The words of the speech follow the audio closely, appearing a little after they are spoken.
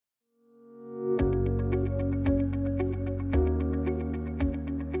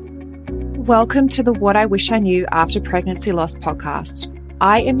Welcome to the What I Wish I Knew After Pregnancy Loss podcast.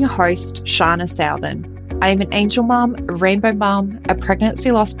 I am your host, Shana Southern. I am an angel mum, a rainbow mum, a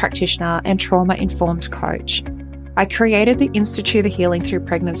pregnancy loss practitioner, and trauma-informed coach. I created the Institute of Healing Through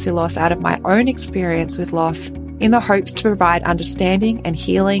Pregnancy Loss out of my own experience with loss in the hopes to provide understanding and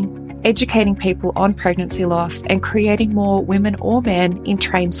healing, educating people on pregnancy loss, and creating more women or men in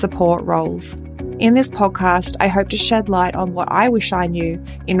trained support roles. In this podcast, I hope to shed light on what I wish I knew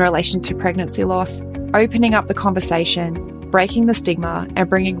in relation to pregnancy loss, opening up the conversation, breaking the stigma, and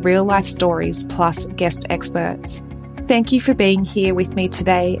bringing real-life stories plus guest experts. Thank you for being here with me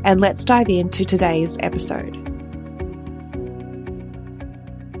today, and let's dive into today's episode.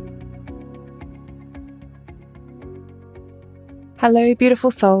 Hello, beautiful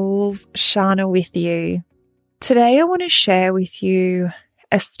souls. Shana with you. Today, I want to share with you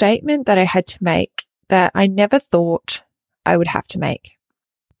a statement that I had to make that I never thought I would have to make.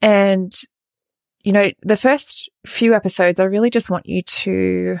 And, you know, the first few episodes, I really just want you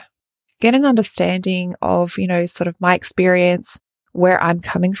to get an understanding of, you know, sort of my experience, where I'm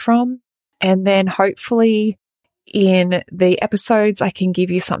coming from. And then hopefully in the episodes, I can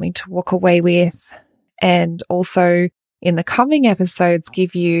give you something to walk away with. And also in the coming episodes,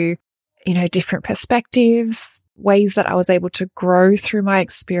 give you, you know, different perspectives, ways that I was able to grow through my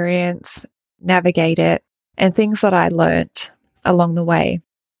experience, navigate it, and things that I learnt along the way.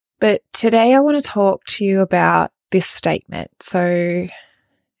 But today I want to talk to you about this statement. So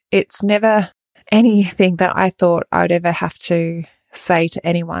it's never anything that I thought I would ever have to say to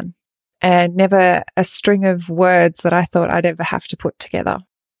anyone, and never a string of words that I thought I'd ever have to put together.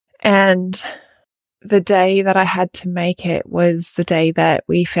 And the day that I had to make it was the day that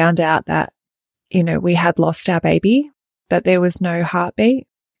we found out that, you know, we had lost our baby, that there was no heartbeat.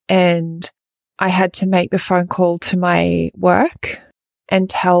 And I had to make the phone call to my work and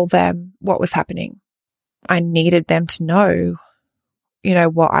tell them what was happening. I needed them to know, you know,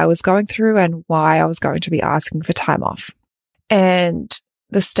 what I was going through and why I was going to be asking for time off. And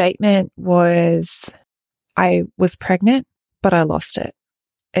the statement was, I was pregnant, but I lost it.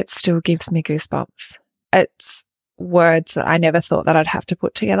 It still gives me goosebumps. It's words that I never thought that I'd have to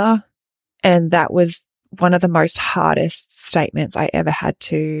put together. And that was one of the most hardest statements I ever had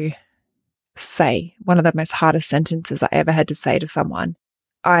to say, one of the most hardest sentences I ever had to say to someone.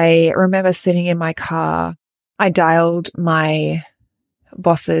 I remember sitting in my car. I dialed my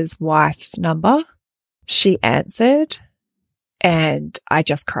boss's wife's number. She answered and I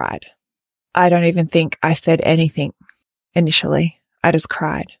just cried. I don't even think I said anything initially. I just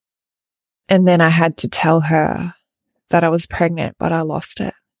cried. And then I had to tell her that I was pregnant, but I lost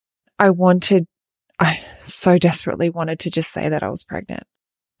it. I so desperately wanted to just say that I was pregnant,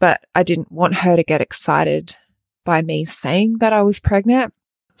 but I didn't want her to get excited by me saying that I was pregnant.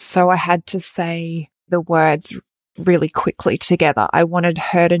 So I had to say the words really quickly together. I wanted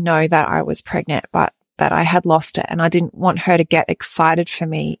her to know that I was pregnant, but that I had lost it. And I didn't want her to get excited for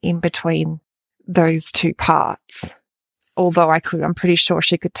me in between those two parts. Although I'm pretty sure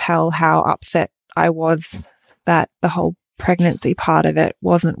she could tell how upset I was that the whole pregnancy part of it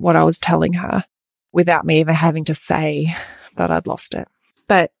wasn't what I was telling her, without me even having to say that I'd lost it.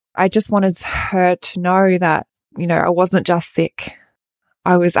 But I just wanted her to know that, you know, I wasn't just sick.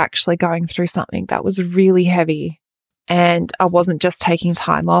 I was actually going through something that was really heavy. And I wasn't just taking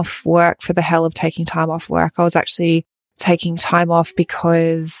time off work for the hell of taking time off work. I was actually taking time off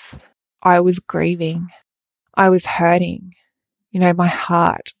because I was grieving. I was hurting, you know, my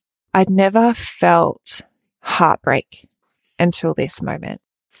heart. I'd never felt heartbreak until this moment.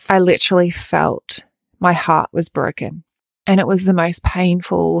 I literally felt my heart was broken, and it was the most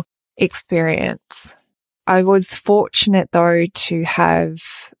painful experience. I was fortunate though to have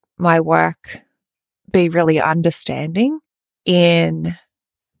my work be really understanding in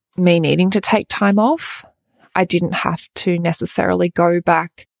me needing to take time off. I didn't have to necessarily go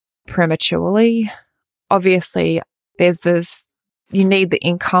back prematurely. Obviously, you need the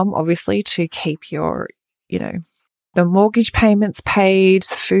income, obviously, to keep your, you know, the mortgage payments paid,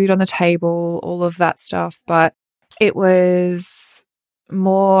 food on the table, all of that stuff. But it was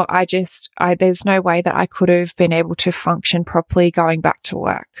more, there's no way that I could have been able to function properly going back to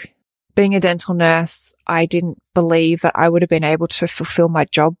work. Being a dental nurse, I didn't believe that I would have been able to fulfill my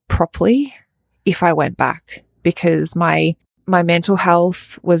job properly if I went back, because my mental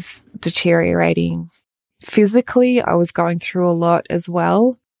health was deteriorating. Physically, I was going through a lot as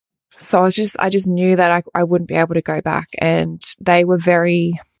well. So I just knew that I wouldn't be able to go back, and they were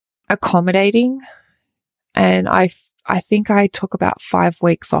very accommodating. And I think I took about 5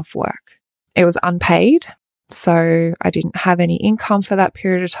 weeks off work. It was unpaid, so I didn't have any income for that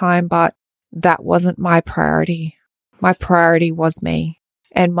period of time, but that wasn't my priority. My priority was me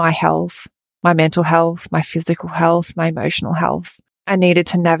and my health, my mental health, my physical health, my emotional health. I needed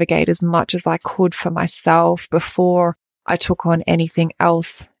to navigate as much as I could for myself before I took on anything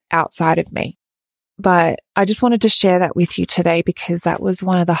else outside of me. But I just wanted to share that with you today because that was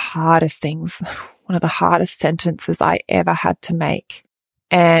one of the hardest things, one of the hardest sentences I ever had to make.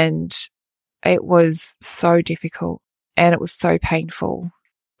 And it was so difficult and it was so painful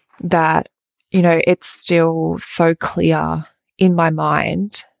that, it's still so clear in my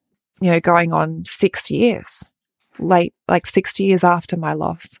mind, going on 6 years, like 6 years after my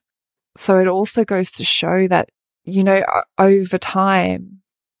loss. So it also goes to show that, over time,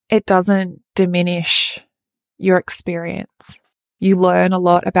 it doesn't diminish your experience. You learn a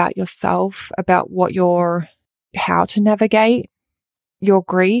lot about yourself, about how to navigate your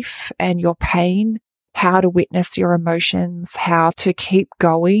grief and your pain, how to witness your emotions, how to keep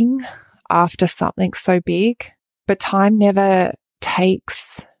going after something so big. But time never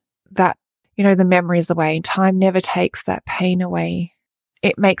takes that, the memories away. Time never takes that pain away.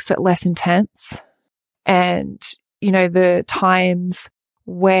 It makes it less intense. And, the times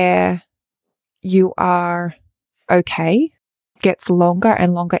where you are okay gets longer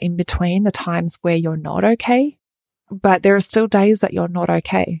and longer in between the times where you're not okay. But there are still days that you're not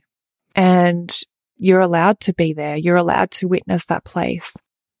okay. And you're allowed to be there. You're allowed to witness that place.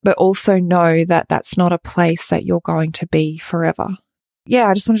 But also know that that's not a place that you're going to be forever. Yeah,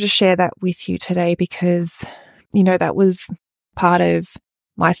 I just wanted to share that with you today because, that was part of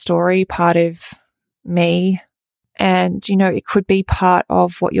my story, part of me. And, it could be part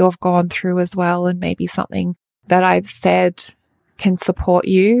of what you've gone through as well. And maybe something that I've said can support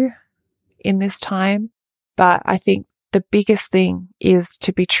you in this time. But I think the biggest thing is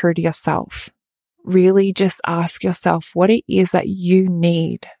to be true to yourself. Really just ask yourself what it is that you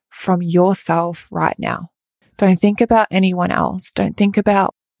need from yourself right now. Don't think about anyone else. Don't think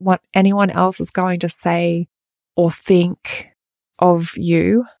about what anyone else is going to say or think of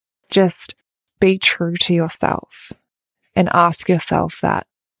you. Just be true to yourself and ask yourself that,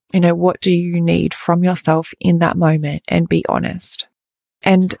 what do you need from yourself in that moment, and be honest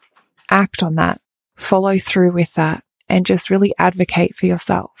and act on that, follow through with that, and just really advocate for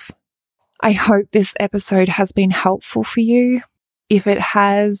yourself. I hope this episode has been helpful for you. If it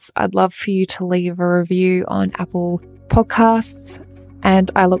has, I'd love for you to leave a review on Apple Podcasts,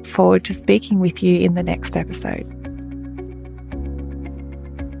 and I look forward to speaking with you in the next episode.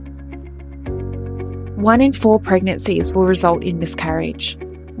 1 in 4 pregnancies will result in miscarriage.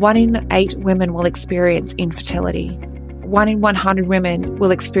 1 in 8 women will experience infertility. 1 in 100 women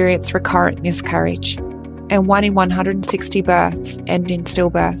will experience recurrent miscarriage. And 1 in 160 births end in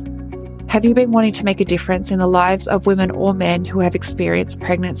stillbirth. Have you been wanting to make a difference in the lives of women or men who have experienced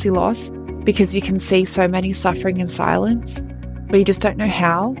pregnancy loss because you can see so many suffering in silence, but you just don't know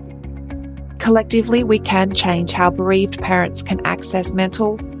how? Collectively, we can change how bereaved parents can access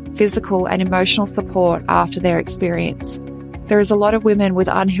mental, physical, and emotional support after their experience. There is a lot of women with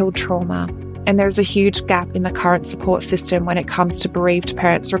unhealed trauma, and there is a huge gap in the current support system when it comes to bereaved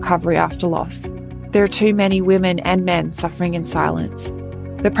parents' recovery after loss. There are too many women and men suffering in silence.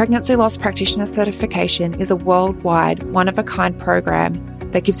 The Pregnancy Loss Practitioner Certification is a worldwide, one-of-a-kind program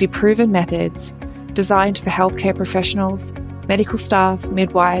that gives you proven methods designed for healthcare professionals, medical staff,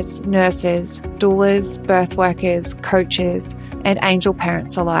 midwives, nurses, doulas, birth workers, coaches, and angel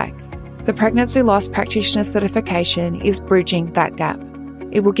parents alike. The Pregnancy Loss Practitioner Certification is bridging that gap.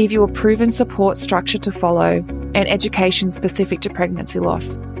 It will give you a proven support structure to follow and education specific to pregnancy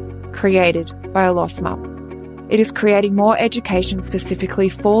loss, created by a lost mum. It is creating more education specifically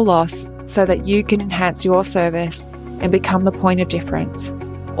for loss so that you can enhance your service and become the point of difference.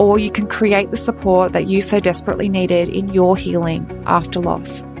 Or you can create the support that you so desperately needed in your healing after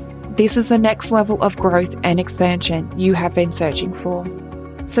loss. This is the next level of growth and expansion you have been searching for.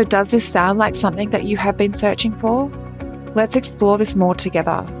 So does this sound like something that you have been searching for? Let's explore this more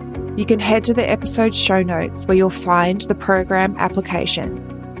together. You can head to the episode show notes where you'll find the program application,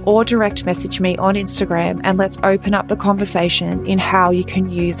 or direct message me on Instagram and let's open up the conversation in how you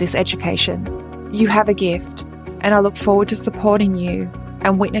can use this education. You have a gift, and I look forward to supporting you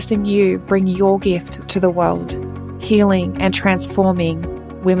and witnessing you bring your gift to the world, healing and transforming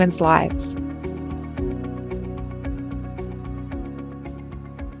women's lives.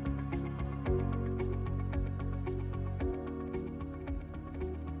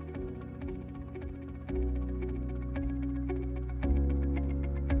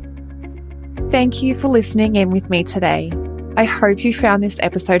 Thank you for listening in with me today. I hope you found this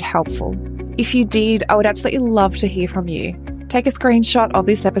episode helpful. If you did, I would absolutely love to hear from you. Take a screenshot of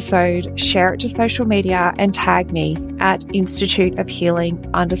this episode, share it to social media, and tag me at Institute of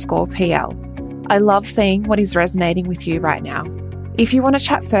Healing_PL. I love seeing what is resonating with you right now. If you want to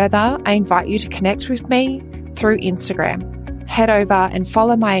chat further, I invite you to connect with me through Instagram. Head over and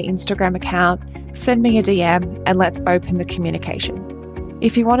follow my Instagram account, send me a DM, and let's open the communication.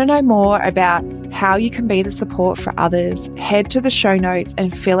 If you want to know more about how you can be the support for others, head to the show notes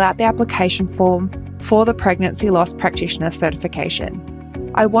and fill out the application form for the Pregnancy Loss Practitioner certification.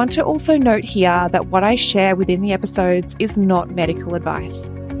 I want to also note here that what I share within the episodes is not medical advice.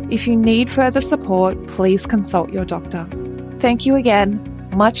 If you need further support, please consult your doctor. Thank you again.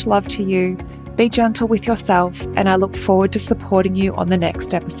 Much love to you. Be gentle with yourself, and I look forward to supporting you on the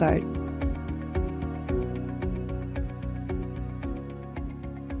next episode.